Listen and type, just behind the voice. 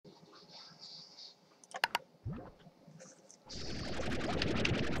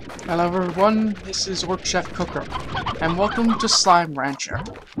Hello everyone, this is Orc Chef Cooker, and welcome to Slime Rancher.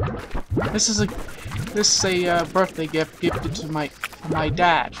 This is a birthday gift gifted to my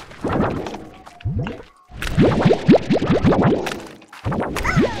dad.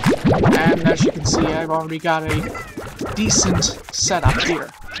 And as you can see, I've already got a decent setup here,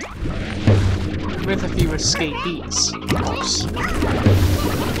 with a few escapees, of course.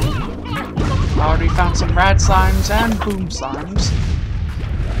 I already found some rad slimes and boom slimes.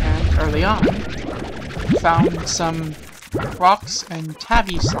 And early on, found some rocks and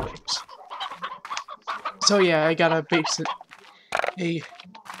tabby slimes. So yeah, I got a basic,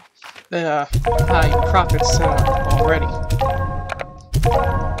 high profit setup already.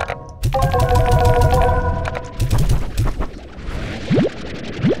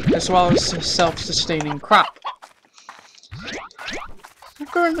 As well as a self-sustaining crop. I'm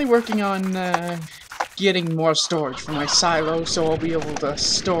currently working on getting more storage for my silo, so I'll be able to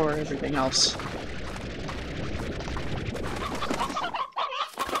store everything else.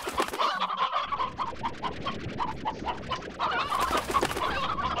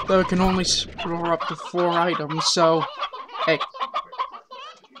 Though it can only store up to 4 items, so hey,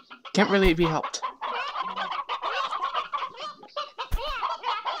 can't really be helped.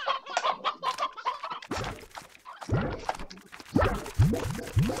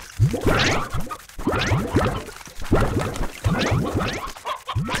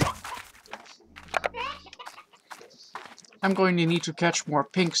 I'm going to need to catch more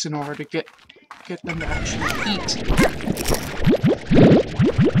pinks in order to get them to actually eat.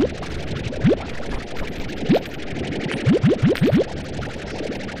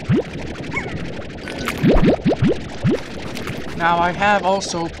 Now I have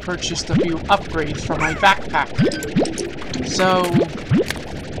also purchased a few upgrades for my backpack, so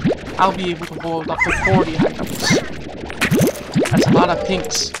I'll be able to hold up to 40 items. That's a lot of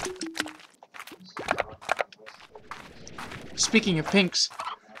pinks. Speaking of pinks,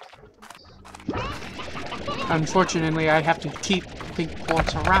 unfortunately I have to keep pink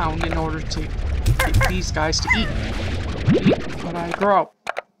plants around in order to get these guys to eat what I grow.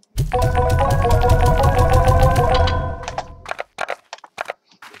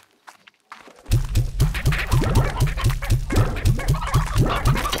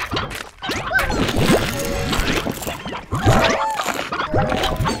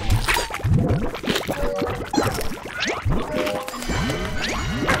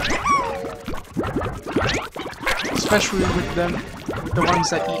 Especially with the ones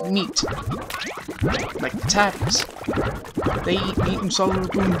that eat meat, like the tabbies. They eat meat and so do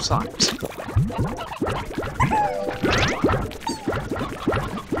boom slimes.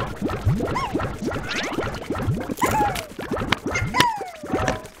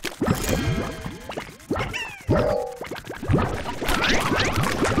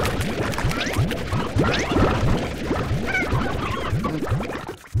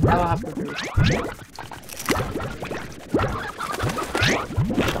 I'll have to do it.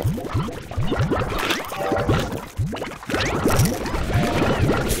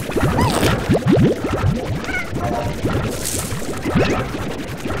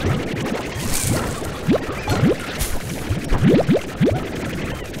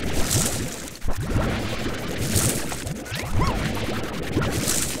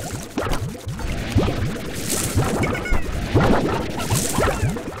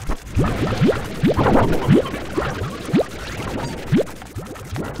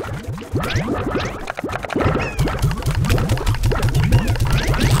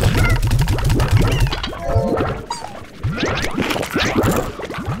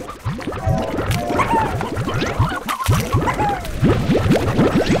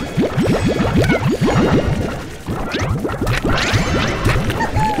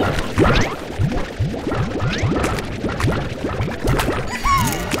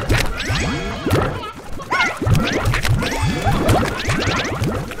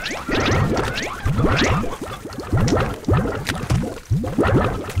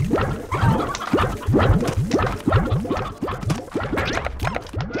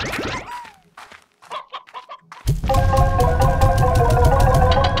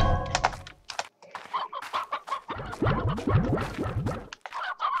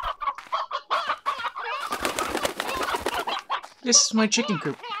 This is my chicken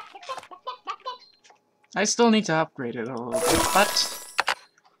coop. I still need to upgrade it a little bit, but...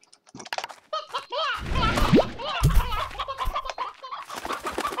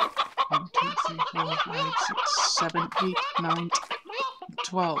 One, 2, 3, 4, 5, 6, 7, 8, 9,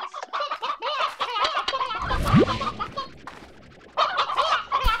 12.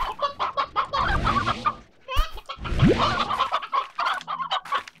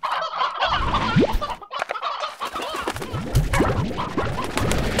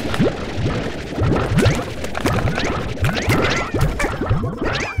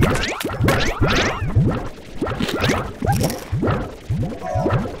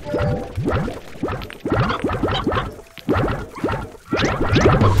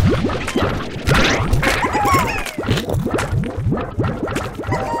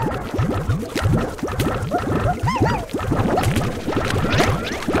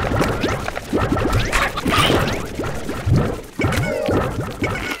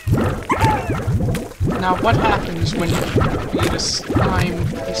 what happens when you eat a slime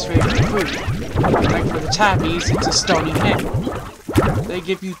is favorite food. Like for the tabbies, it's a stony head. They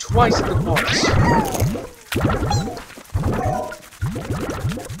give you twice the quartz.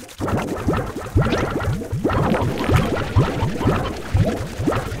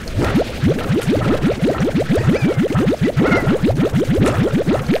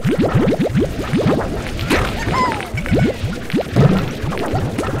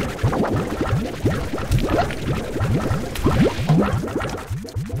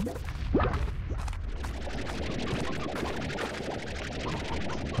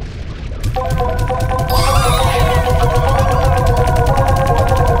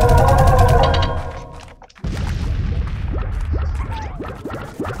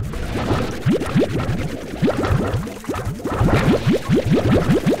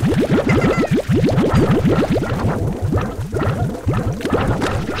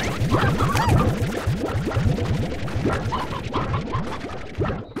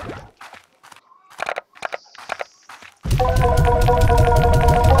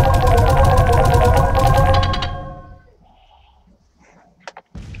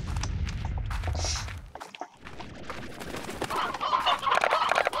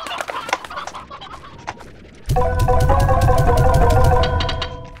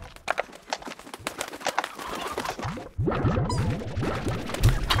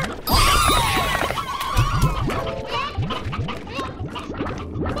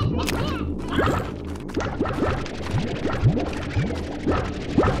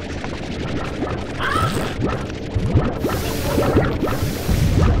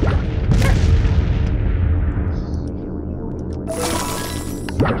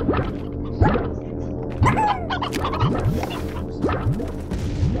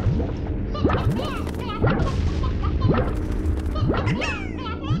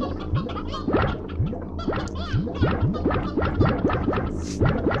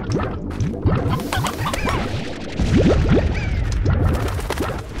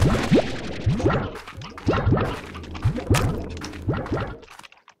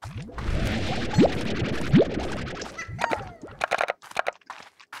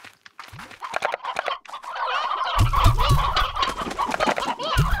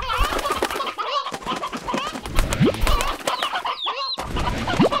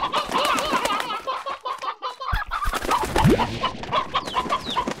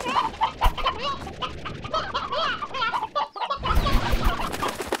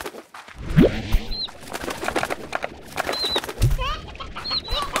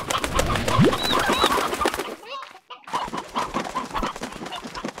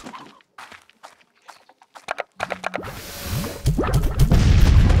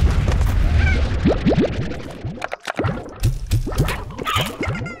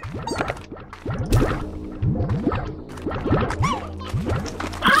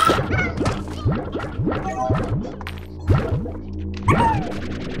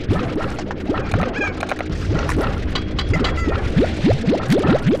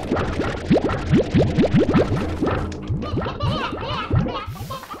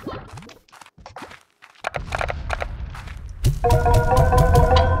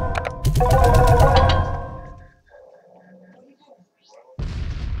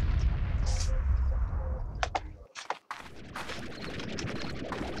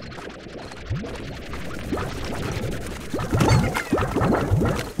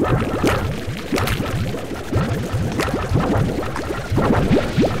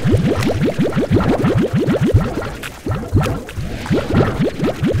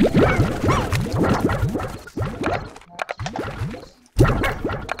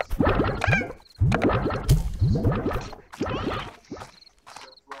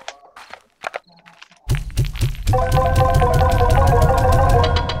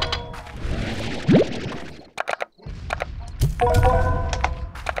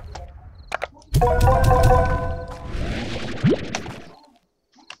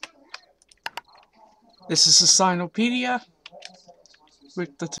 This is a Cynopedia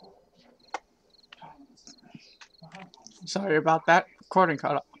with the... Sorry about that. Recording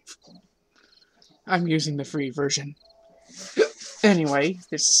cut off. I'm using the free version. Anyway,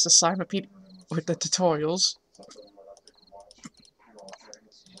 this is a Cynopedia with the tutorials.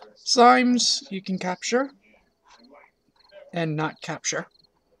 Slimes you can capture and not capture.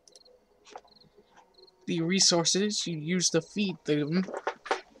 The resources you use to feed them.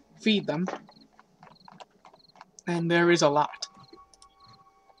 And there is a lot.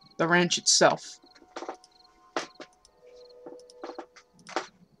 The ranch itself.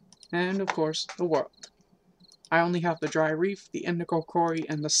 And of course, the world. I only have the dry reef, the indigo quarry,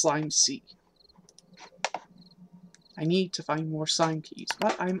 and the slime sea. I need to find more sign keys,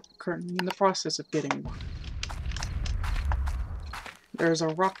 but I'm currently in the process of getting one. There's a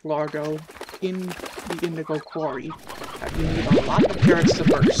rock largo in the indigo quarry that you need a lot of carrots to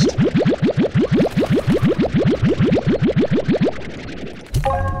burst.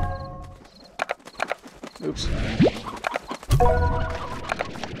 Oops.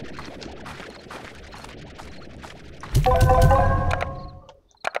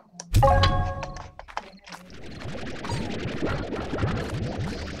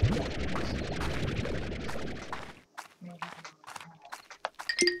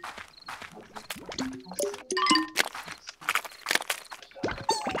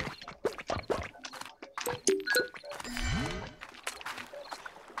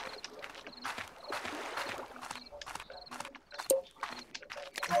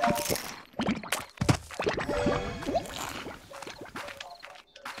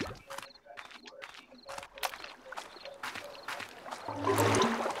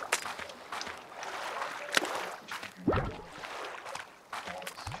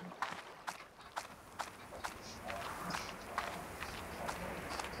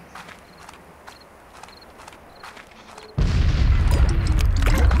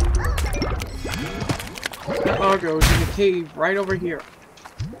 The Largo's in the cave right over here.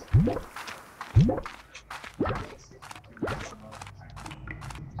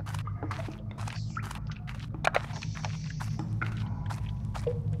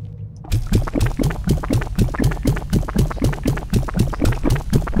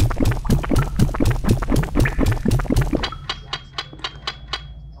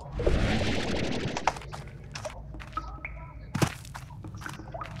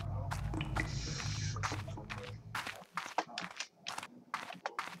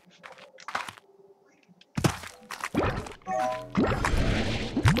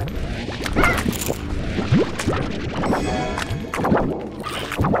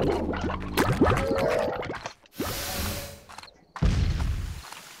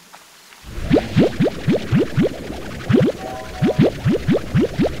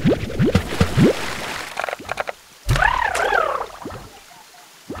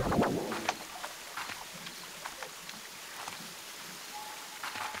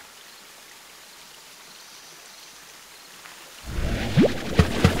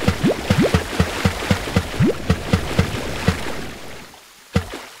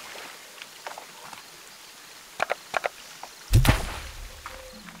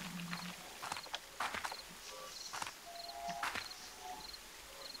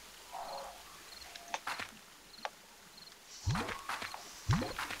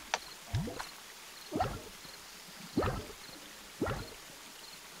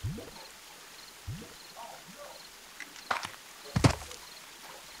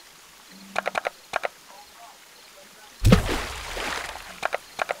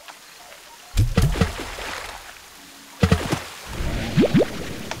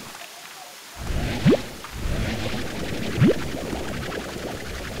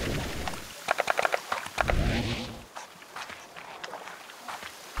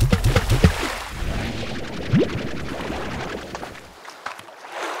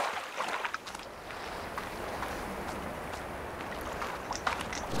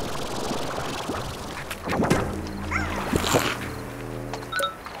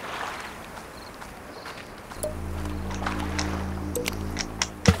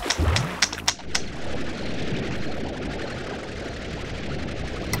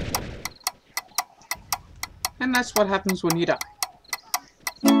 And that's what happens when you die.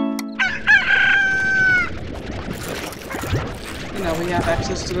 And now we have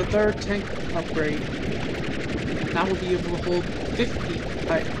access to the third tank upgrade. Now we'll be able to hold 50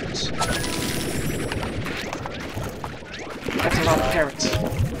 items. That's a lot of carrots.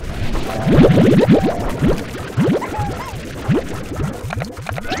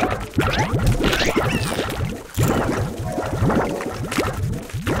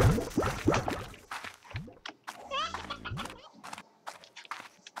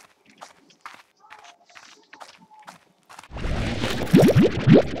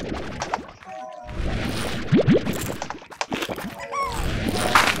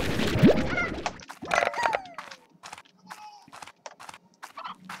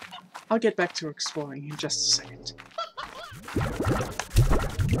 I'll get back to exploring in just a second.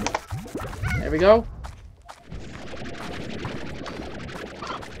 There we go.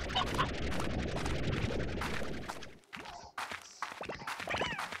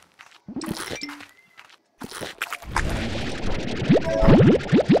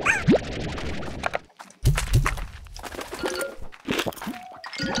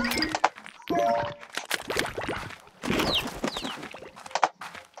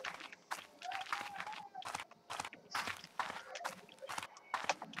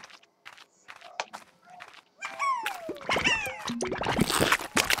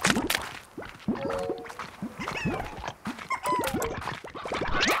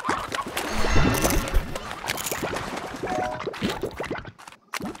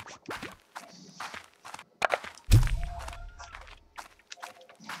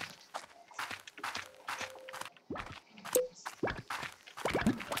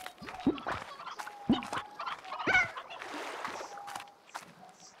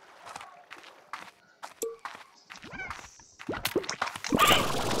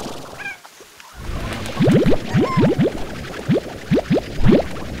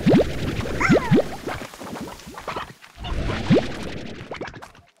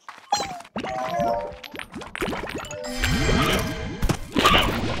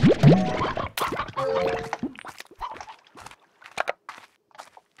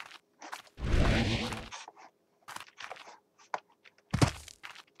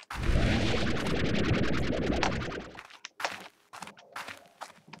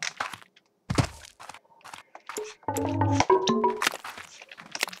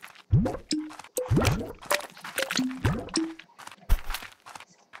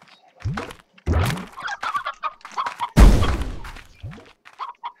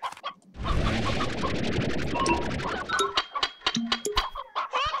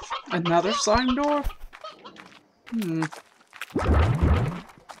 Another slime door?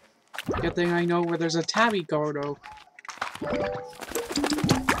 Good thing I know where there's a tabby Gordo.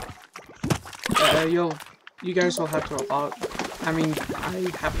 You guys will have to apologize. I mean, I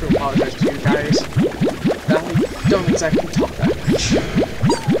have to apologize to you guys. I don't exactly talk that much.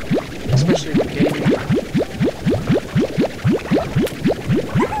 Especially when gaming.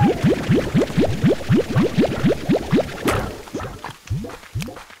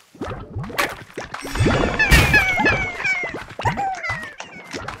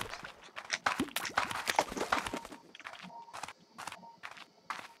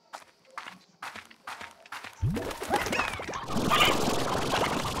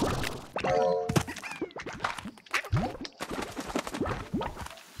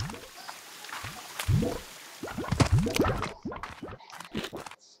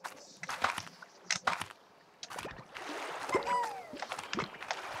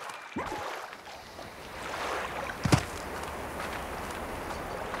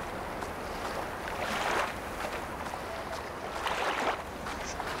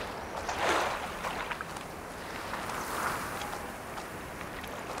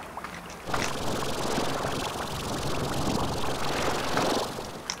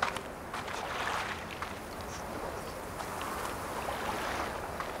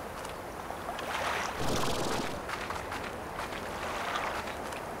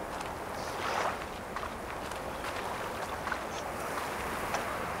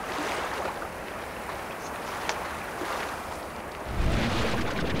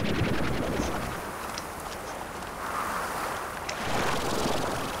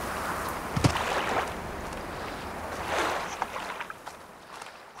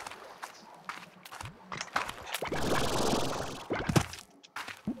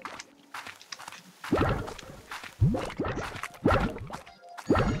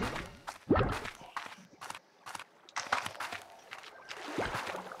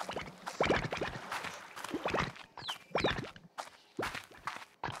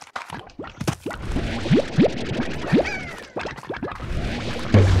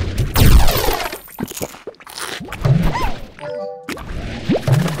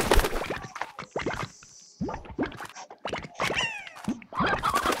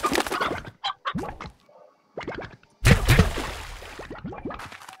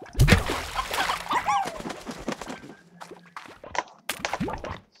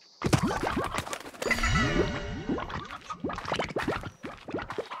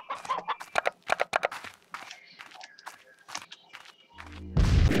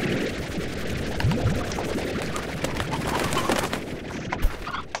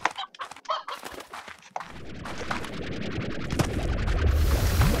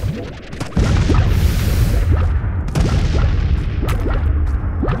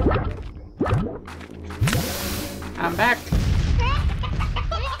 I'm back!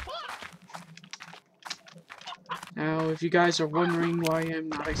 Now, if you guys are wondering why I'm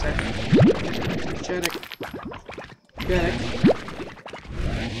not exactly energetic,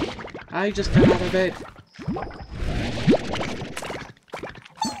 I just got out of bed.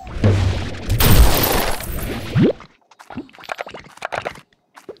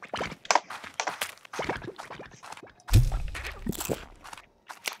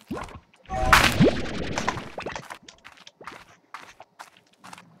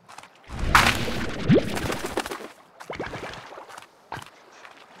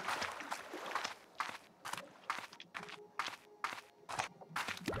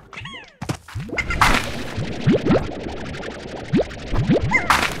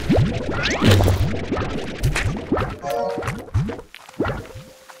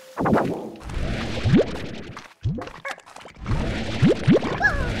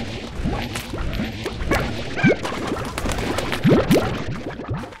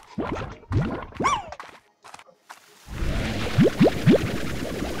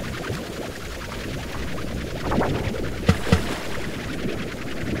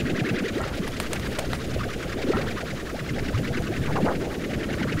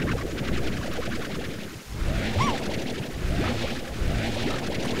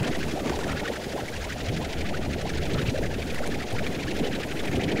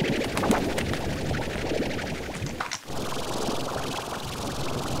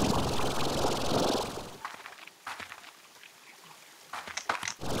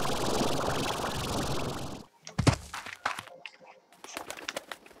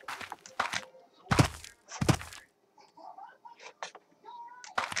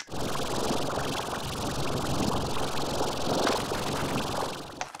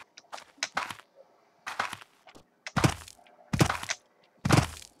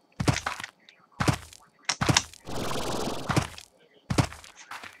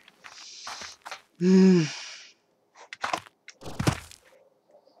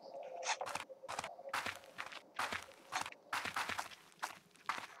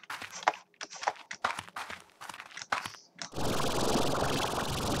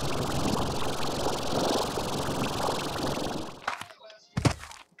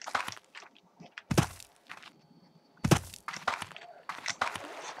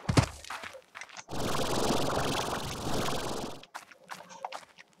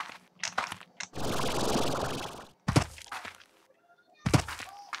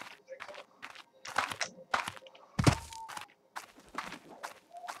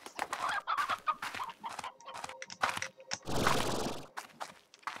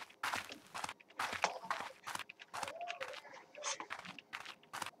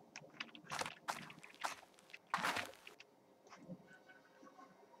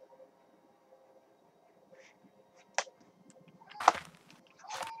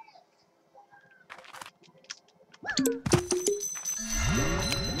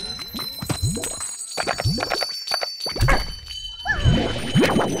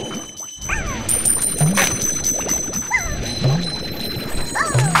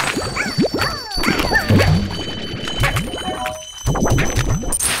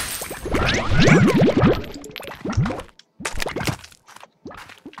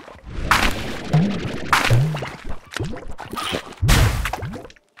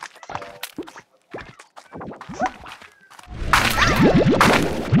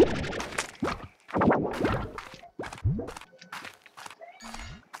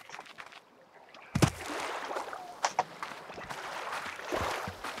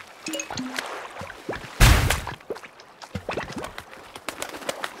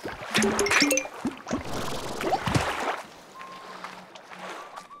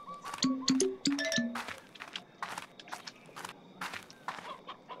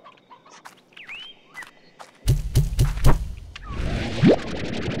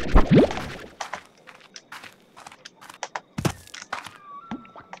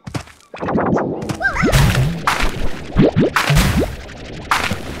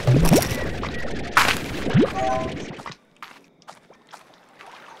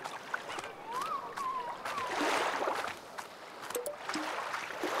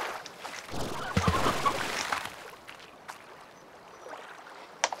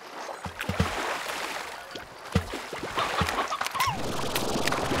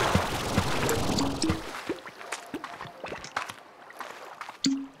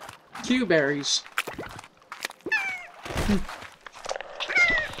 Berries.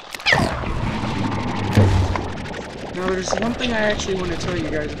 Now there's one thing I actually want to tell you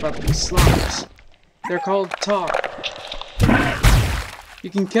guys about these slimes. They're called tar. You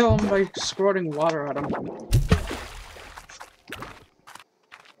can kill them by squirting water at them.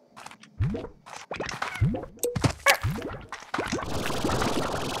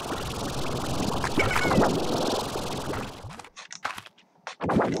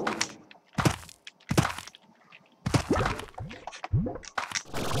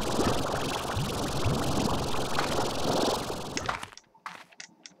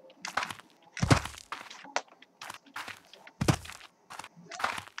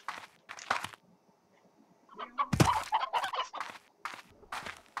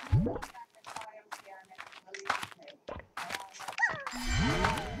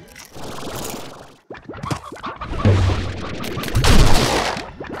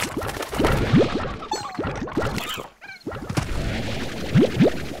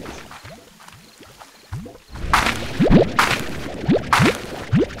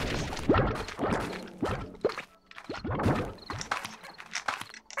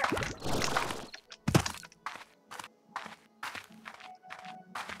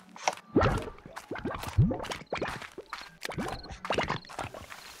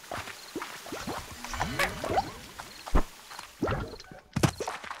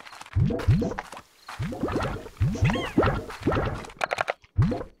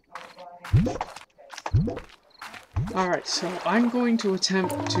 Alright, so I'm going to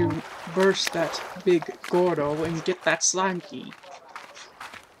attempt to burst that big Gordo and get that slime key.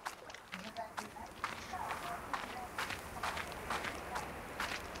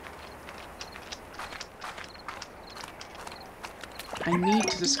 I need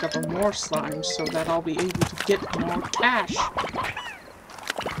to discover more slimes so that I'll be able to get more cash.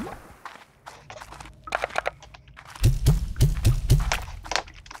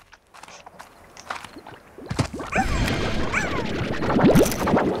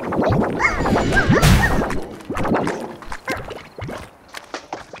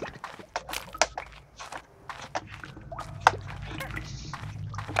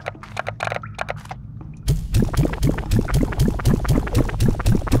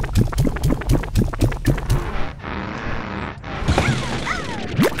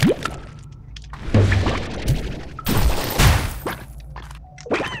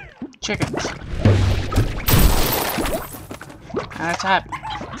 chickens. And a tabby.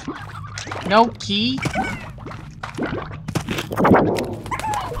 No key?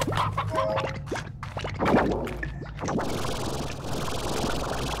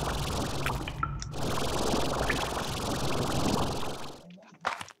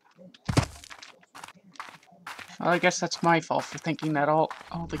 Well, I guess that's my fault for thinking that all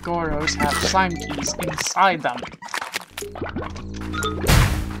the Goros have slime keys inside them.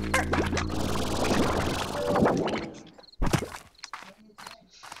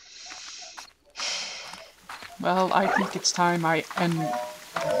 Well, I think it's time I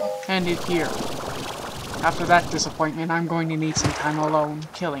end it here. After that disappointment, I'm going to need some time alone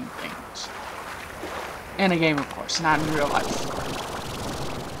killing things. In a game, of course, not in real life.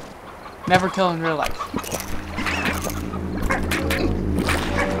 Never kill in real life.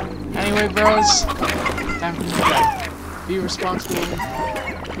 Anyway, bros, time for me to go. Be responsible.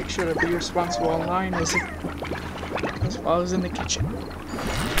 Make sure to be responsible online as well as in the kitchen.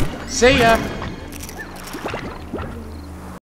 See ya!